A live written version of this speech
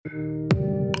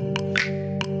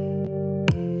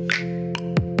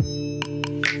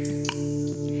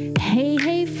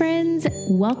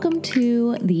Welcome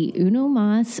to the Uno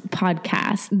Mas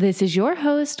podcast. This is your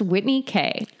host, Whitney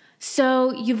Kay.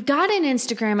 So you've got an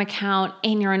Instagram account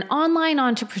and you're an online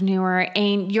entrepreneur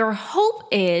and your hope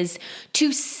is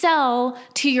to sell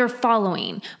to your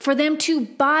following, for them to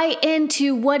buy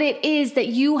into what it is that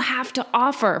you have to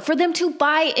offer, for them to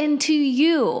buy into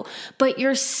you, but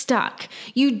you're stuck.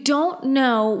 You don't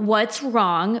know what's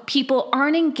wrong. People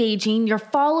aren't engaging. Your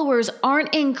followers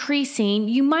aren't increasing.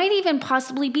 You might even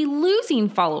possibly be losing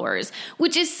followers,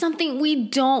 which is something we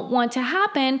don't want to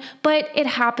happen, but it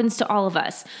happens to all of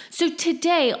us. So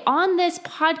today on this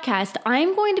podcast,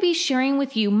 I'm going to be sharing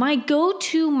with you my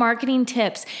go-to marketing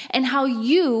tips and how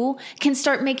you can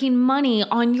start making money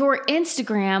on your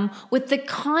Instagram with the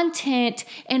content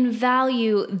and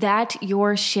value that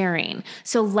you're sharing.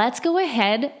 So let's go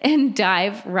ahead and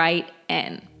dive right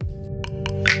in.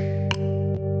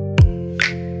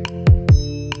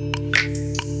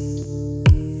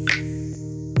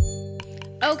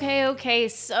 Okay.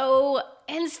 So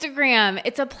Instagram,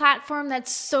 it's a platform that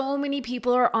so many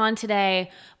people are on today,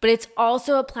 but it's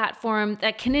also a platform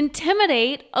that can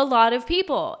intimidate a lot of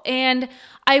people. And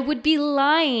I would be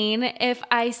lying if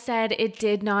I said it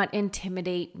did not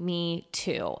intimidate me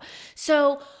too.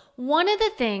 So one of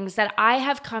the things that I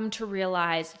have come to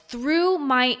realize through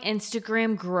my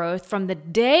Instagram growth from the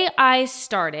day I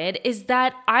started is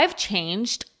that I've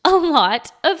changed a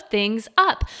lot of things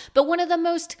up. But one of the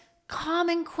most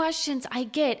common questions I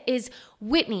get is,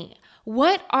 Whitney,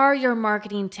 what are your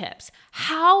marketing tips?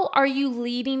 How are you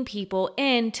leading people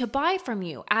in to buy from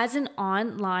you as an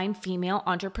online female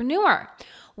entrepreneur?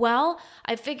 Well,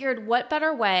 I figured what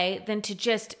better way than to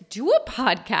just do a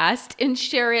podcast and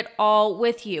share it all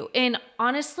with you. And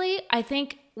honestly, I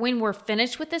think when we're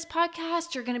finished with this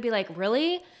podcast, you're going to be like,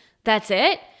 really? That's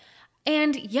it?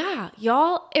 And yeah,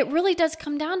 y'all, it really does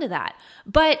come down to that.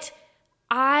 But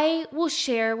I will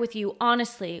share with you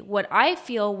honestly what I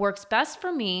feel works best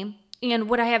for me and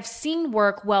what I have seen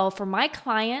work well for my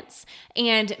clients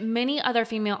and many other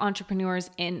female entrepreneurs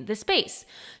in the space.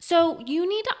 So you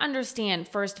need to understand,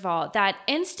 first of all, that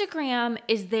Instagram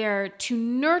is there to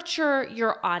nurture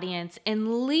your audience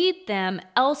and lead them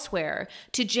elsewhere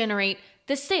to generate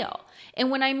the sale. And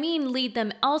when I mean lead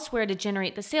them elsewhere to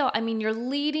generate the sale, I mean you're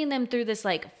leading them through this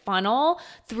funnel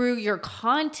through your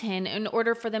content in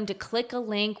order for them to click a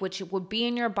link, which would be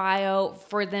in your bio,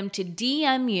 for them to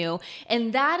DM you.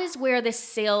 And that is where the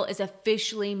sale is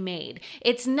officially made.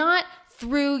 It's not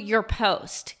through your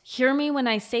post. Hear me when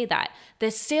I say that.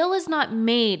 The sale is not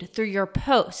made through your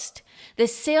post. The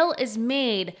sale is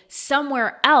made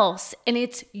somewhere else, and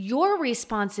it's your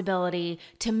responsibility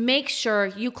to make sure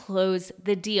you close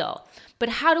the deal. But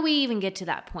how do we even get to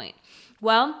that point?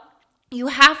 Well, you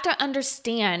have to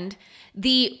understand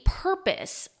the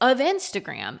purpose of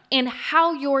Instagram and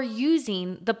how you're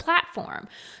using the platform.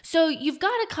 So you've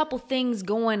got a couple things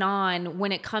going on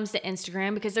when it comes to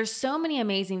Instagram because there's so many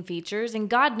amazing features, and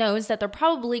God knows that they're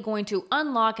probably going to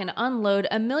unlock and unload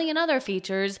a million other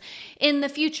features in the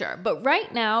future. But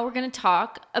right now we're going to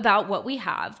talk about what we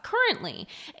have currently.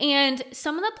 And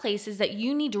some of the places that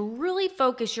you need to really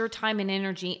focus your time and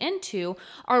energy into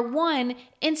are, one,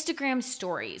 Instagram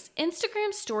stories.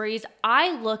 Instagram stories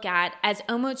I look at as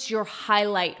almost your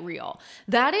highlight reel.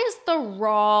 That is the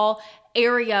raw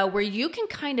area where you can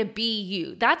kind of be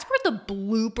you. That's where the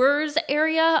bloopers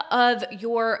area of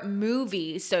your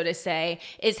movie, so to say,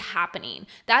 is happening.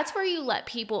 That's where you let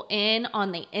people in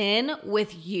on the in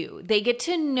with you. They get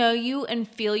to know you and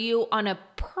feel you on a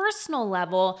personal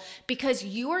level because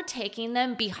you are taking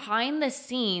them behind the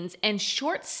scenes and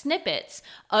short snippets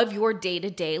of your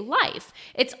day-to-day life.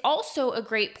 It's also a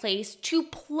great place to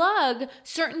plug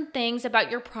certain things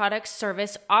about your product,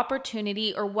 service,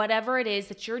 opportunity, or whatever it is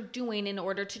that you're doing in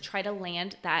order to try to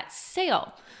land that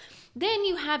sale. Then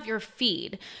you have your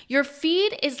feed. Your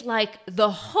feed is like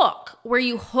the hook where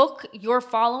you hook your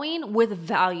following with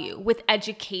value, with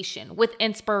education, with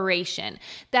inspiration.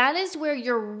 That is where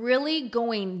you're really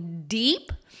going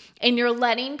deep and you're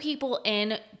letting people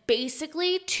in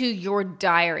basically to your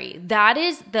diary. That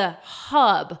is the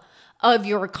hub of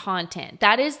your content.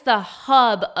 That is the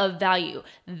hub of value.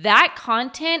 That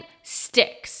content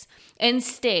sticks and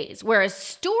stays, whereas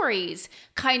stories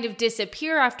kind of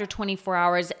disappear after 24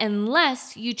 hours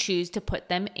unless you choose to put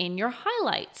them in your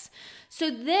highlights.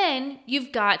 So then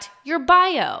you've got your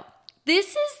bio.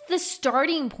 This is the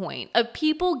starting point of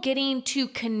people getting to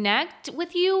connect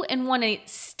with you and want to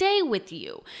stay with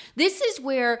you. This is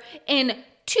where in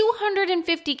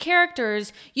 250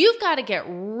 characters, you've got to get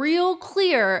real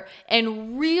clear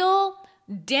and real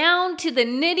down to the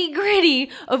nitty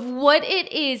gritty of what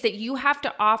it is that you have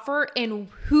to offer and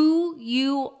who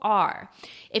you are.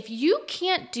 If you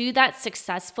can't do that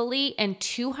successfully in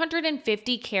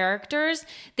 250 characters,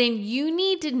 then you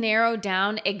need to narrow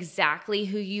down exactly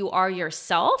who you are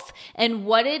yourself and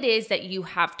what it is that you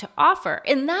have to offer.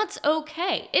 And that's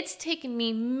okay. It's taken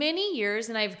me many years,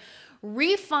 and I've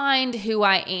refined who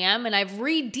I am, and I've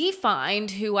redefined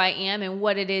who I am and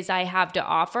what it is I have to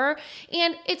offer.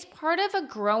 And it's part of a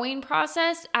growing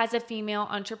process as a female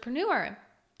entrepreneur.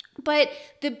 But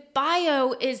the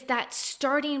bio is that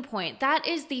starting point. That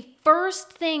is the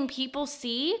first thing people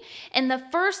see and the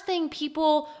first thing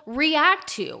people react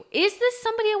to. Is this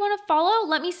somebody I want to follow?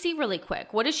 Let me see really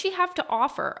quick. What does she have to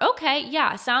offer? Okay,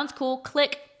 yeah, sounds cool.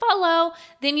 Click follow.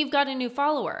 Then you've got a new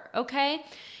follower, okay?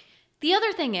 The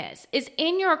other thing is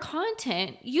in your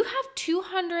content, you have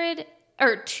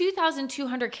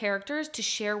 2,200 characters to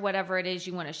share whatever it is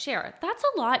you want to share. That's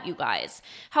a lot, you guys.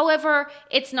 However,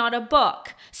 it's not a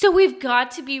book. So we've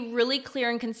got to be really clear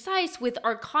and concise with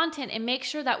our content and make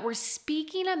sure that we're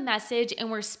speaking a message and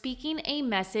we're speaking a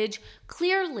message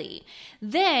clearly.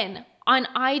 Then on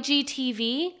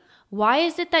IGTV, why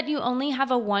is it that you only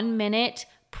have a 1-minute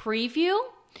preview?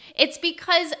 It's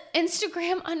because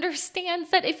Instagram understands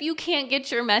that if you can't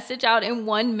get your message out in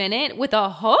 1 minute with a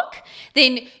hook,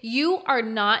 then you are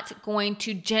not going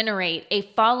to generate a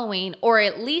following or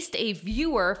at least a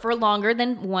viewer for longer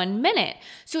than 1 minute.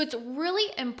 So it's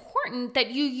really important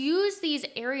that you use these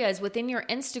areas within your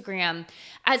Instagram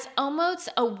as almost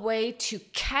a way to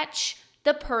catch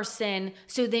the person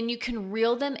so then you can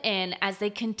reel them in as they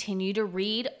continue to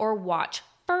read or watch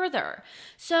further.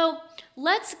 So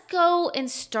let's go and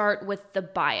start with the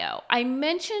bio. I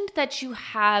mentioned that you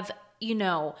have,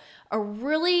 a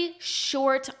really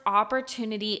short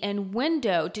opportunity and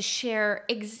window to share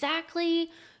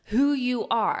exactly who you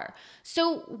are.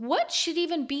 So what should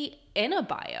even be in a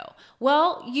bio?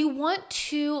 Well, you want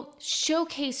to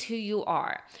showcase who you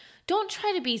are. Don't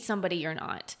try to be somebody you're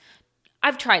not.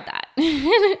 I've tried that.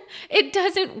 It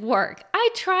doesn't work. I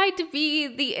tried to be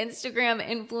the Instagram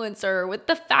influencer with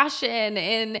the fashion,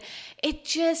 and it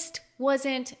just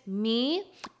wasn't me.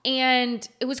 And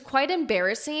it was quite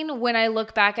embarrassing when I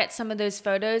look back at some of those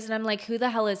photos and I'm like, who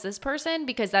the hell is this person?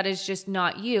 Because that is just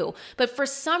not you. But for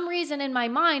some reason in my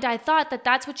mind, I thought that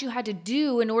that's what you had to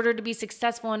do in order to be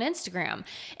successful on Instagram.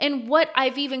 And what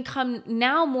I've even come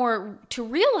now more to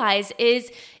realize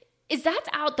is that's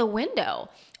out the window.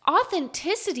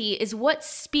 Authenticity is what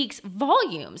speaks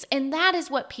volumes, and that is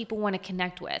what people want to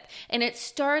connect with. And it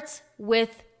starts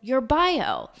with your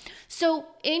bio. So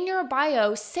in your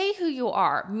bio, say who you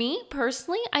are. Me,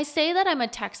 personally, I say that I'm a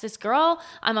Texas girl.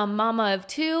 I'm a mama of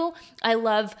 2. I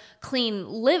love clean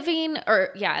living,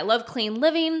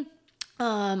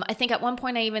 I think at one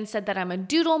point I even said that I'm a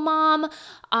doodle mom.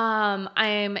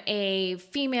 I'm a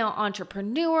female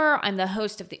entrepreneur. I'm the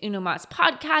host of the Uno Mas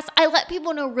podcast. I let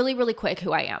people know really, really quick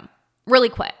who I am. Really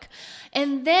quick.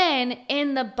 And then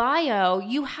in the bio,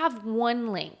 you have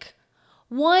one link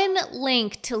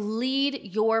to lead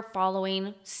your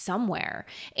following somewhere.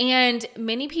 And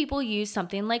many people use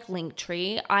something like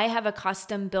Linktree. I have a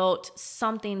custom built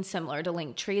something similar to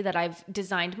Linktree that I've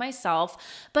designed myself.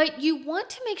 But you want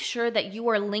to make sure that you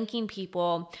are linking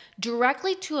people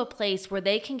directly to a place where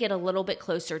they can get a little bit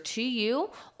closer to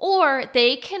you, or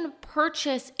they can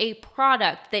purchase a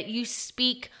product that you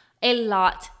speak a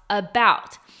lot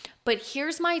about. But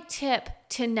here's my tip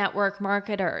to network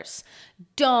marketers.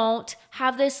 Don't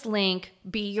have this link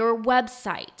be your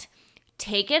website.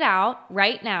 Take it out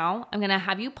right now. I'm going to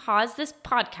have you pause this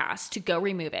podcast to go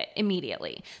remove it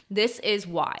immediately. This is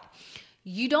why.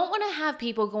 You don't want to have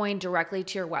people going directly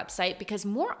to your website because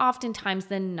more oftentimes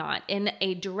than not, in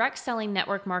a direct selling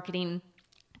network marketing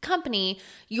company,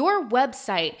 your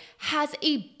website has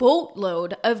a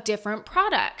boatload of different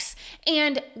products.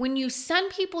 And when you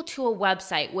send people to a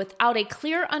website without a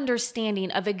clear understanding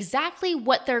of exactly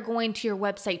what they're going to your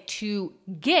website to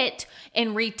get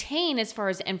and retain as far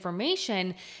as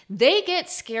information, they get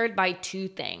scared by 2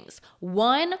 things.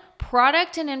 1,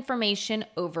 product and information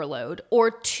overload, or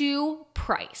 2,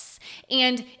 price.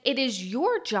 And it is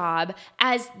your job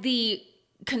as the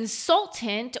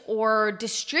consultant or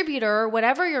distributor,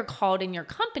 whatever you're called in your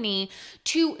company,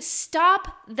 to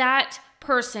stop that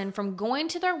person from going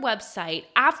to their website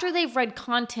after they've read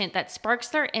content that sparks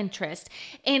their interest.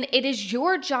 And it is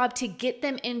your job to get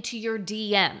them into your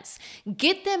DMs,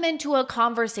 get them into a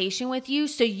conversation with you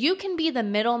so you can be the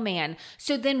middleman.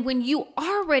 So then when you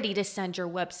are ready to send your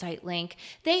website link,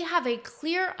 they have a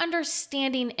clear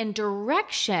understanding and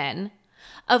direction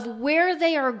of where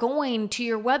they are going to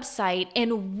your website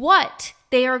and what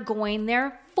they are going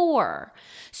there for.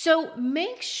 So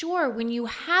make sure when you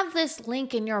have this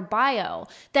link in your bio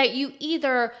that you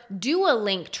either do a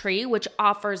link tree, which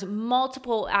offers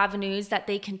multiple avenues that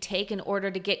they can take in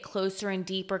order to get closer and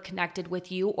deeper connected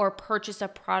with you, or purchase a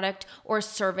product or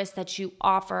service that you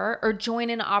offer, or join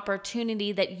an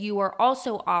opportunity that you are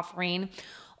also offering,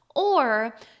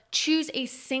 or choose a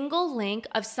single link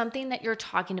of something that you're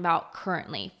talking about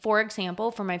currently. For example,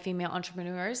 for my female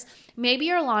entrepreneurs, maybe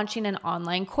you're launching an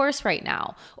online course right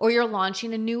now, or you're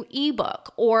launching a new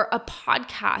ebook or a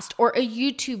podcast or a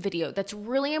YouTube video that's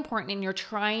really important and you're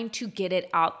trying to get it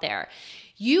out there.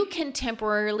 You can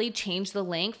temporarily change the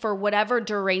link for whatever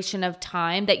duration of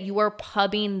time that you are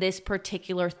pubbing this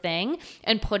particular thing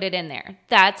and put it in there.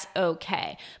 That's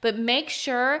okay. But make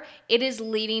sure it is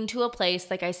leading to a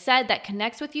place, like I said, that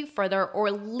connects with you further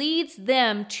or leads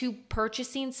them to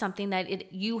purchasing something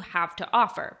that you have to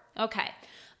offer. Okay,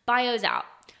 bio's out.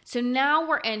 So now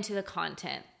we're into the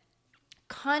content.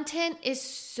 Content is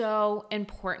so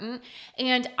important,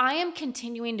 and I am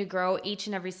continuing to grow each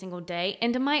and every single day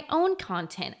into my own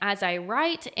content as I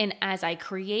write and as I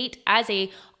create as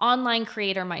a online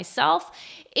creator myself.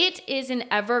 It is an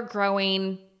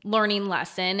ever-growing learning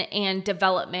lesson and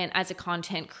development as a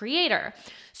content creator.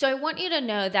 So I want you to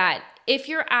know that if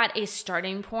you're at a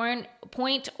starting point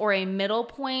or a middle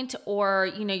point, or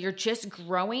you're just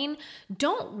growing,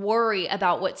 don't worry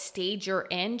about what stage you're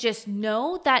in. Just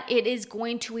know that it is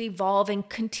going to evolve and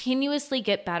continuously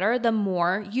get better the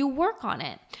more you work on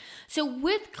it. So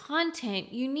with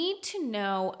content, you need to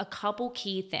know a couple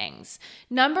key things.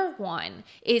 Number one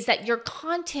is that your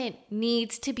content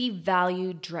needs to be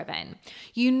value driven.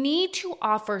 You need to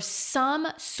offer some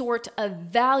sort of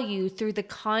value through the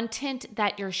content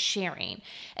that you're sharing.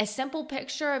 A simple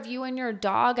picture of you and your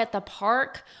dog at the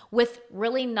park with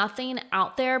really nothing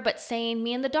out there but saying,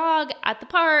 "Me and the dog at the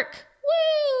park,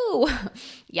 woo!"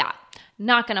 Yeah,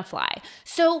 not gonna fly.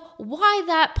 So why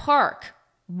that park?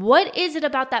 What is it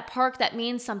about that park that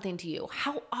means something to you?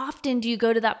 How often do you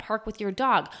go to that park with your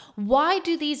dog? Why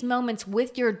do these moments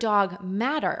with your dog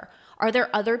matter? Are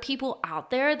there other people out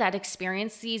there that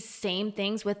experience these same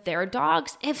things with their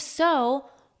dogs? If so,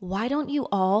 why don't you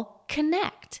all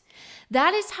connect?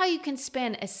 That is how you can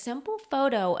spin a simple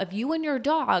photo of you and your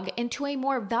dog into a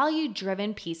more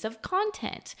value-driven piece of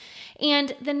content.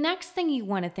 And the next thing you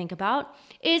want to think about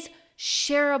is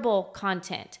shareable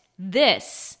content.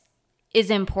 This is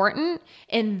important,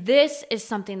 and this is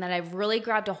something that I've really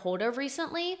grabbed a hold of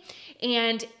recently,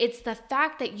 and it's the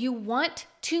fact that you want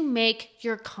to make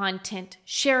your content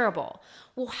shareable.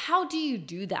 Well, how do you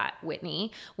do that,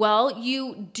 Whitney? Well,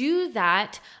 you do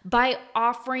that by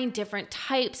offering different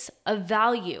types of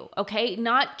value, okay?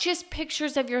 Not just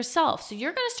pictures of yourself. So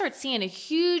you're going to start seeing a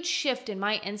huge shift in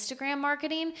my Instagram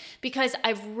marketing because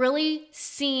I've really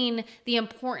seen the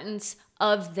importance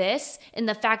of this and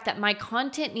the fact that my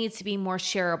content needs to be more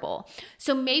shareable.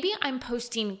 So maybe I'm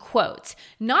posting quotes,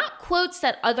 not quotes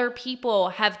that other people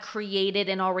have created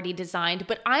and already designed,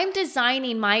 but I'm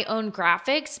designing my own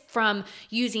graphics from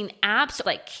using apps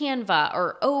like Canva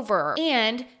or Over,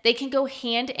 and they can go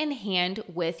hand in hand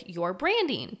with your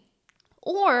branding.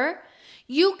 Or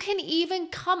you can even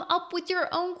come up with your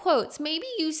own quotes. Maybe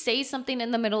you say something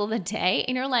in the middle of the day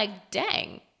and you're like,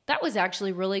 dang, that was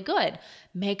actually really good.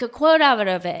 Make a quote out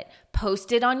of it.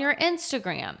 Post it on your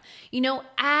Instagram.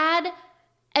 Add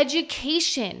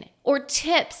education or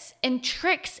tips and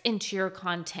tricks into your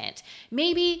content.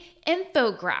 Maybe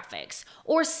infographics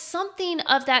or something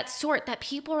of that sort that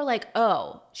people are like,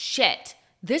 oh, shit,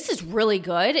 this is really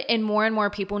good, and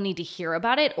more people need to hear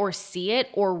about it or see it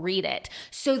or read it.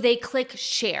 So they click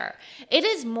share. It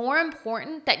is more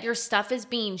important that your stuff is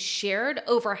being shared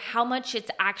over how much it's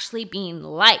actually being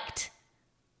liked.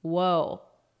 Whoa,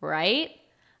 right?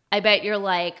 I bet you're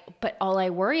like, but all I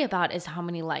worry about is how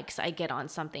many likes I get on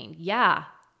something. Yeah,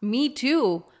 me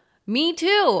too. Me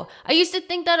too. I used to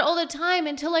think that all the time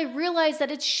until I realized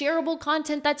that it's shareable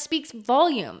content that speaks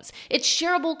volumes. It's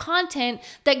shareable content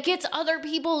that gets other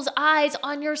people's eyes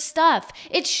on your stuff.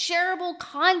 It's shareable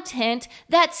content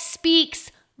that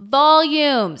speaks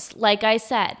volumes. Like I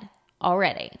said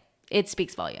already, it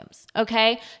speaks volumes.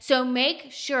 Okay? So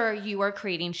make sure you are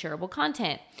creating shareable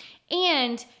content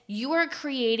and you are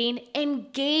creating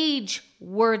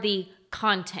engage-worthy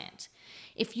content.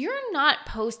 If you're not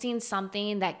posting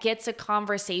something that gets a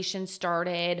conversation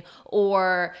started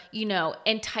or,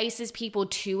 entices people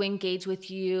to engage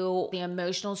with you, the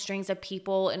emotional strings of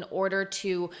people in order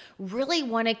to really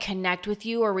want to connect with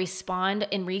you or respond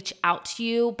and reach out to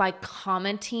you by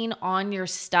commenting on your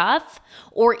stuff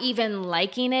or even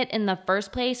liking it in the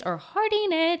first place or hearting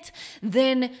it,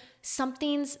 then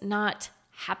something's not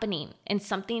happening and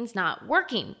something's not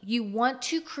working. You want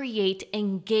to create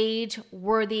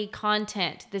engage-worthy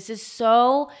content. This is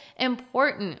so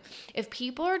important. If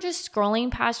people are just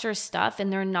scrolling past your stuff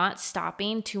and they're not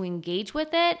stopping to engage with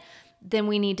it, then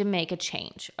we need to make a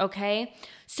change, okay?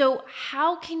 So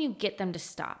how can you get them to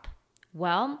stop?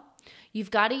 Well,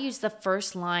 you've got to use the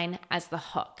first line as the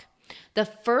hook. The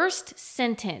first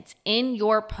sentence in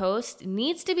your post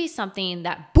needs to be something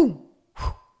that boom,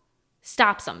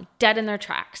 stops them dead in their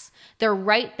tracks. They're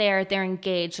right there. They're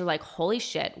engaged. They're like, holy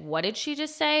shit, what did she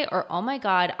just say? Or, oh my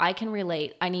God, I can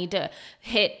relate. I need to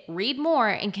hit read more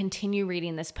and continue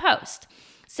reading this post.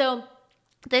 So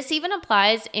this even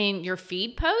applies in your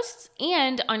feed posts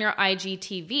and on your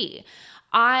IGTV.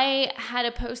 I had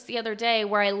a post the other day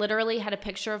where I literally had a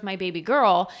picture of my baby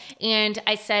girl and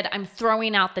I said, I'm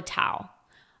throwing out the towel.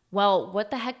 Well,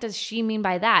 what the heck does she mean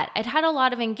by that? It had a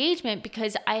lot of engagement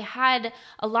because I had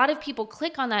a lot of people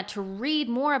click on that to read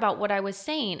more about what I was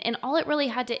saying. And all it really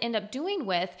had to end up doing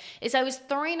with is I was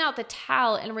throwing out the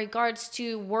towel in regards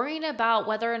to worrying about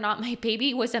whether or not my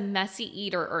baby was a messy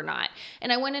eater or not.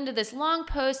 And I went into this long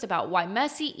post about why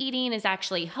messy eating is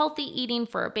actually healthy eating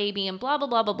for a baby and blah, blah,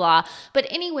 blah, blah, blah. But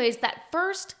anyways, that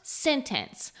first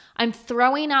sentence, I'm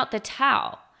throwing out the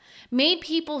towel, made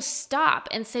people stop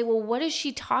and say, well, what is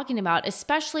she talking about?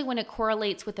 Especially when it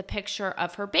correlates with a picture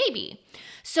of her baby.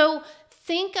 So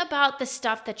think about the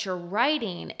stuff that you're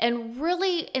writing and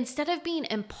really, instead of being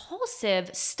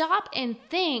impulsive, stop and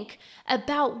think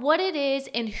about what it is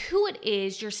and who it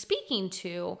is you're speaking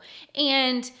to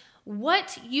and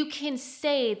what you can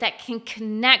say that can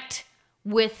connect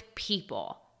with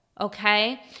people,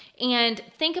 okay? And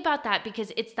think about that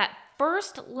because it's that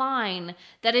first line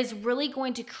that is really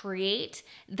going to create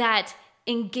that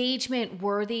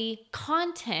engagement-worthy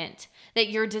content that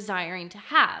you're desiring to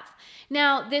have.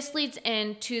 Now, this leads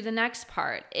into the next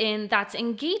part, and that's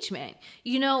engagement.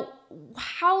 You know,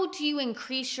 how do you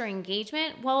increase your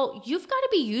engagement? Well, you've got to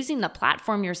be using the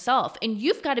platform yourself, and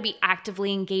you've got to be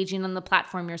actively engaging on the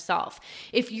platform yourself.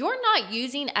 If you're not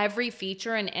using every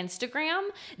feature in Instagram,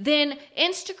 then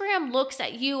Instagram looks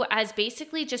at you as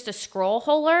basically just a scroll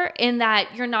holer in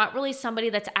that you're not really somebody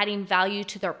that's adding value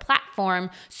to their platform.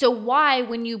 So why,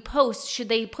 when you post, should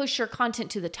they push your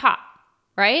content to the top?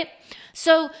 Right?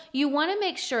 So you want to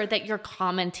make sure that you're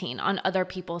commenting on other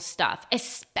people's stuff,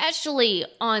 especially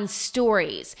on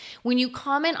stories. When you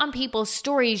comment on people's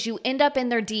stories, you end up in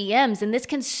their DMs, and this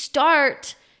can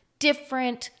start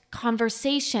different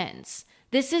conversations.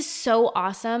 This is so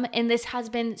awesome, and this has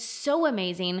been so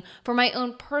amazing for my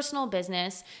own personal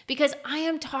business because I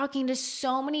am talking to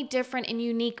so many different and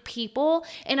unique people,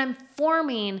 and I'm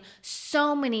forming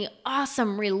so many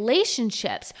awesome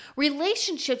relationships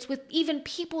with even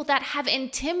people that have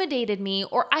intimidated me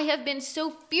or I have been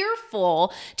so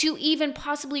fearful to even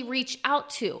possibly reach out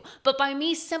to. But by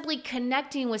me simply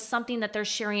connecting with something that they're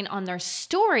sharing on their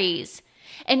stories,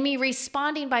 and me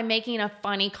responding by making a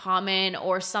funny comment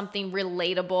or something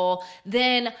relatable,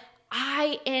 then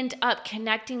I end up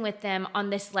connecting with them on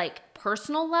this like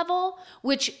personal level,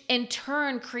 which in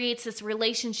turn creates this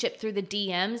relationship through the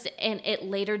DMs, and it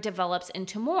later develops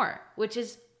into more, which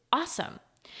is awesome.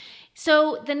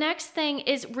 So the next thing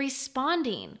is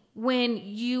responding when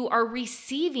you are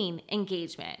receiving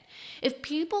engagement. If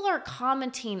people are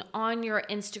commenting on your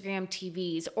Instagram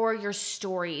TVs or your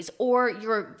stories or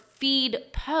your feed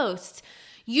posts,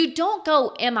 you don't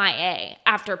go MIA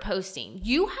after posting.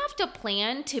 You have to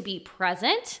plan to be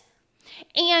present,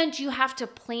 and you have to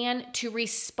plan to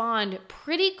respond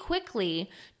pretty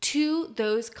quickly to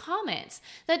those comments.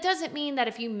 That doesn't mean that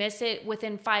if you miss it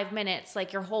within 5 minutes,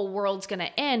 like your whole world's going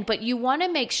to end, but you want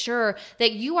to make sure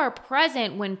that you are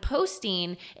present when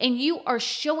posting and you are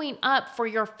showing up for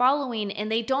your following,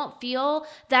 and they don't feel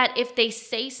that if they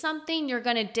say something, you're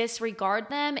going to disregard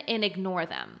them and ignore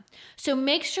them. So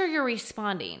make sure you're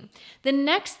responding. The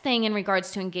next thing in regards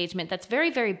to engagement that's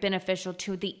very, very beneficial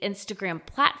to the Instagram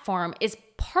platform is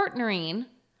partnering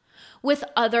with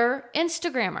other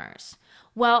Instagrammers.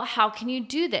 Well, how can you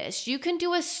do this? You can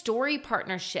do a story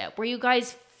partnership where you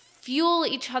guys fuel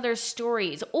each other's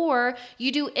stories, or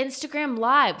you do Instagram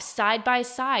live side by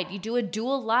side. You do a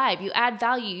dual live, you add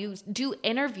value, you do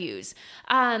interviews.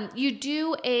 You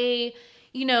do a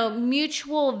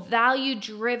mutual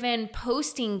value-driven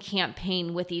posting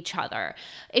campaign with each other.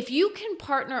 If you can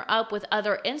partner up with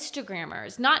other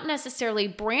Instagrammers, not necessarily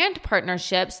brand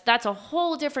partnerships, that's a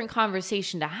whole different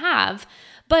conversation to have.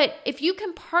 But if you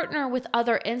can partner with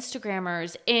other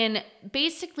Instagrammers and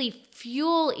basically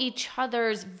fuel each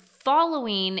other's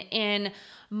following in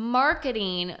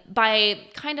marketing by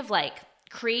kind of like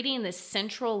creating this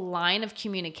central line of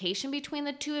communication between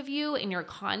the two of you and your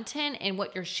content and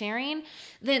what you're sharing,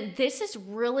 then this is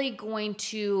really going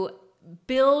to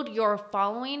build your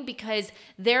following, because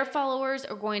their followers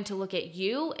are going to look at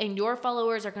you and your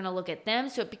followers are going to look at them.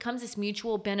 So it becomes this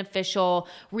mutual beneficial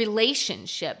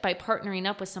relationship by partnering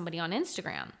up with somebody on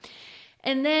Instagram.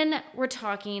 And then we're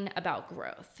talking about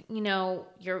growth. You know,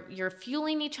 you're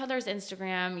fueling each other's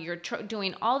Instagram. You're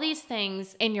doing all these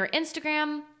things, and your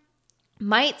Instagram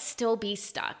might still be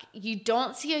stuck. You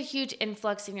don't see a huge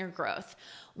influx in your growth.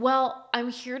 Well, I'm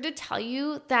here to tell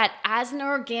you that as an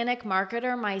organic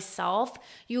marketer myself,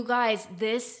 you guys,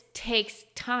 this takes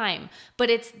time. But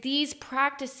it's these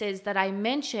practices that I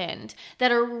mentioned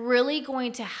that are really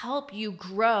going to help you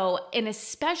grow, and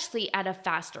especially at a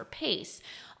faster pace.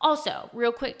 Also,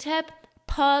 real quick tip,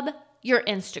 pub your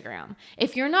Instagram.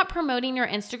 If you're not promoting your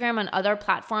Instagram on other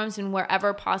platforms and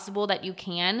wherever possible that you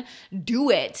can,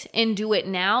 do it, and do it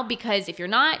now, because if you're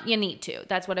not, you need to.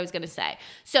 That's what I was going to say.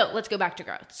 So let's go back to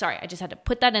growth. Sorry, I just had to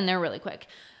put that in there really quick.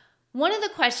 One of the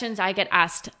questions I get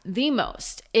asked the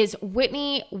most is,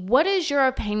 Whitney, what is your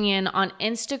opinion on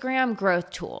Instagram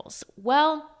growth tools?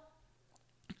 Well,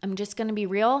 I'm just going to be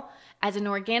real. As an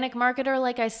organic marketer,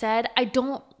 like I said, I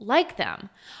don't like them.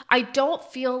 I don't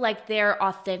feel like they're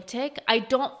authentic. I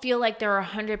don't feel like they're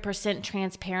 100%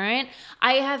 transparent.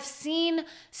 I have seen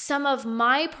some of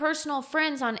my personal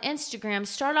friends on Instagram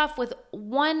start off with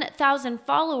 1,000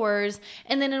 followers,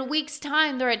 and then in a week's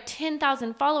time, they're at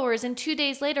 10,000 followers, and 2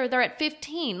 days later, they're at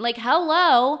 15. Like,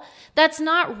 hello, that's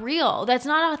not real. That's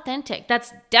not authentic.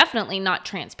 That's definitely not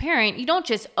transparent. You don't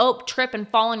just trip and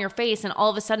fall on your face and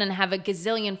all of a sudden have a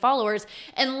gazillion followers,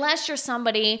 unless you're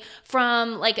somebody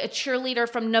from like a cheerleader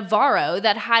from Navarro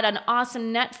that had an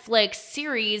awesome Netflix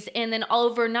series and then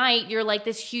overnight you're like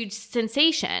this huge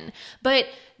sensation. But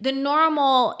the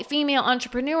normal female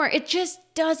entrepreneur, it just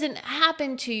doesn't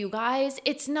happen to you guys.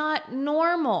 It's not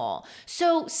normal.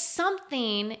 So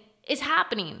something is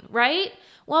happening, right?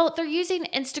 Well, they're using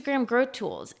Instagram growth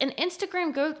tools, and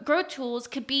Instagram growth tools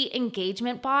could be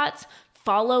engagement bots,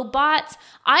 follow bots.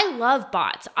 I love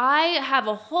bots. I have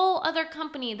a whole other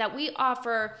company that we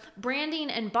offer branding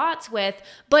and bots with,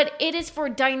 but it is for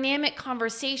dynamic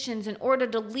conversations in order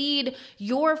to lead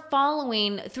your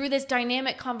following through this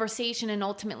dynamic conversation and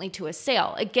ultimately to a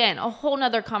sale. Again, a whole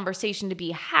nother conversation to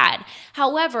be had.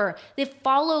 However, the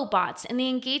follow bots and the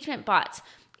engagement bots,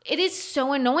 it is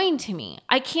so annoying to me.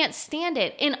 I can't stand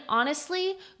it. And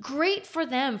honestly, great for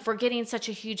them for getting such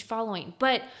a huge following.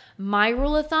 But my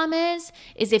rule of thumb is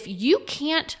if you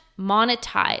can't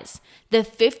monetize the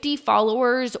 50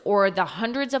 followers or the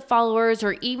hundreds of followers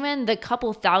or even the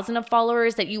couple thousand of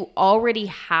followers that you already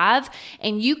have,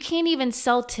 and you can't even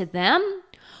sell to them,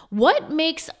 what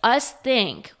makes us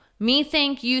think, me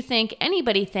think, you think,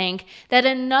 anybody think that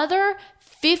another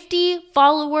 50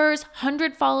 followers,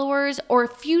 100 followers, or a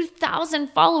few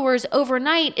thousand followers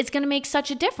overnight is going to make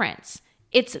such a difference?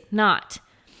 It's not.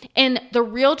 And the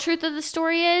real truth of the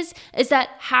story is that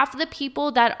half of the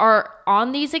people that are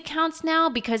on these accounts now,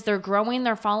 because they're growing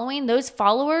their following, those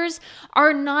followers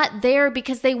are not there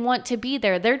because they want to be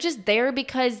there. They're just there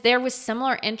because there was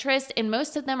similar interest, and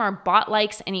most of them are bot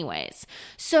likes anyways.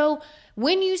 So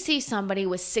when you see somebody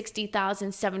with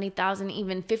 60,000, 70,000,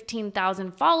 even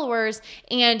 15,000 followers,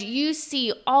 and you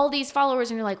see all these followers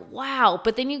and you're like, wow,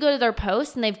 but then you go to their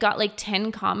post and they've got like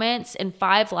 10 comments and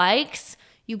 5 likes,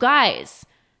 you guys,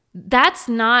 that's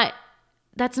not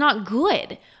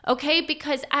good, okay?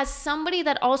 Because as somebody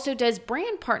that also does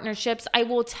brand partnerships, I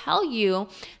will tell you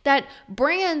that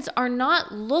brands are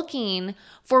not looking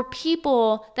for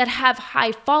people that have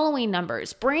high following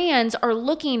numbers. Brands are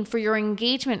looking for your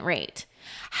engagement rate.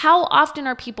 How often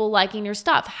are people liking your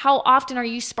stuff? How often are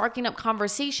you sparking up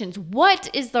conversations?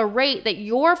 What is the rate that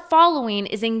your following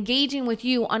is engaging with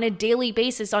you on a daily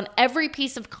basis on every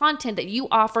piece of content that you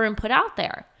offer and put out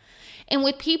there? And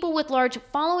with people with large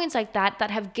followings like that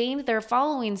have gained their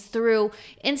followings through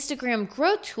Instagram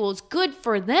growth tools, good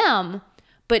for them,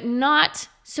 but not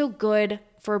so good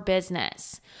for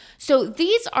business. So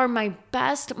these are my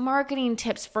best marketing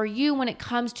tips for you when it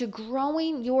comes to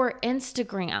growing your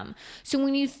Instagram. So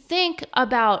when you think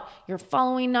about your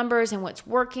following numbers and what's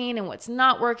working and what's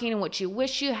not working and what you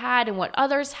wish you had and what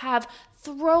others have,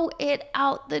 throw it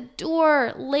out the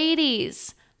door,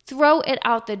 ladies. Throw it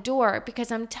out the door,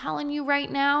 because I'm telling you right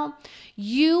now,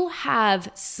 you have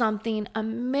something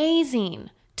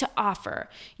amazing to offer.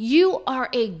 You are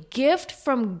a gift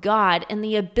from God, and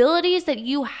the abilities that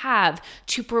you have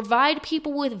to provide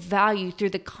people with value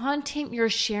through the content you're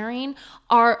sharing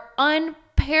are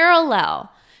unparalleled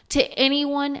to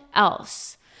anyone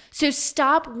else. So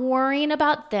stop worrying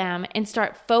about them and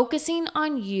start focusing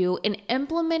on you and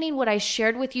implementing what I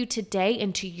shared with you today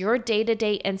into your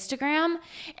day-to-day Instagram,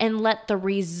 and let the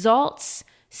results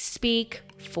speak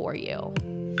for you.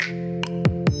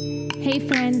 Hey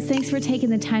friends, thanks for taking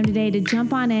the time today to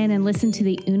jump on in and listen to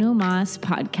the Uno Mas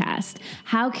podcast.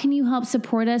 How can you help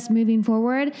support us moving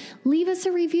forward? Leave us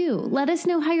a review. Let us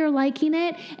know how you're liking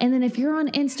it. And then if you're on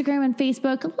Instagram and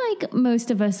Facebook, like most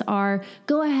of us are,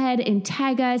 go ahead and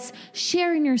tag us,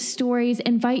 share in your stories,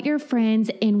 invite your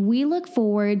friends, and we look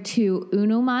forward to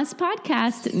Uno Mas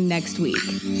podcast next week.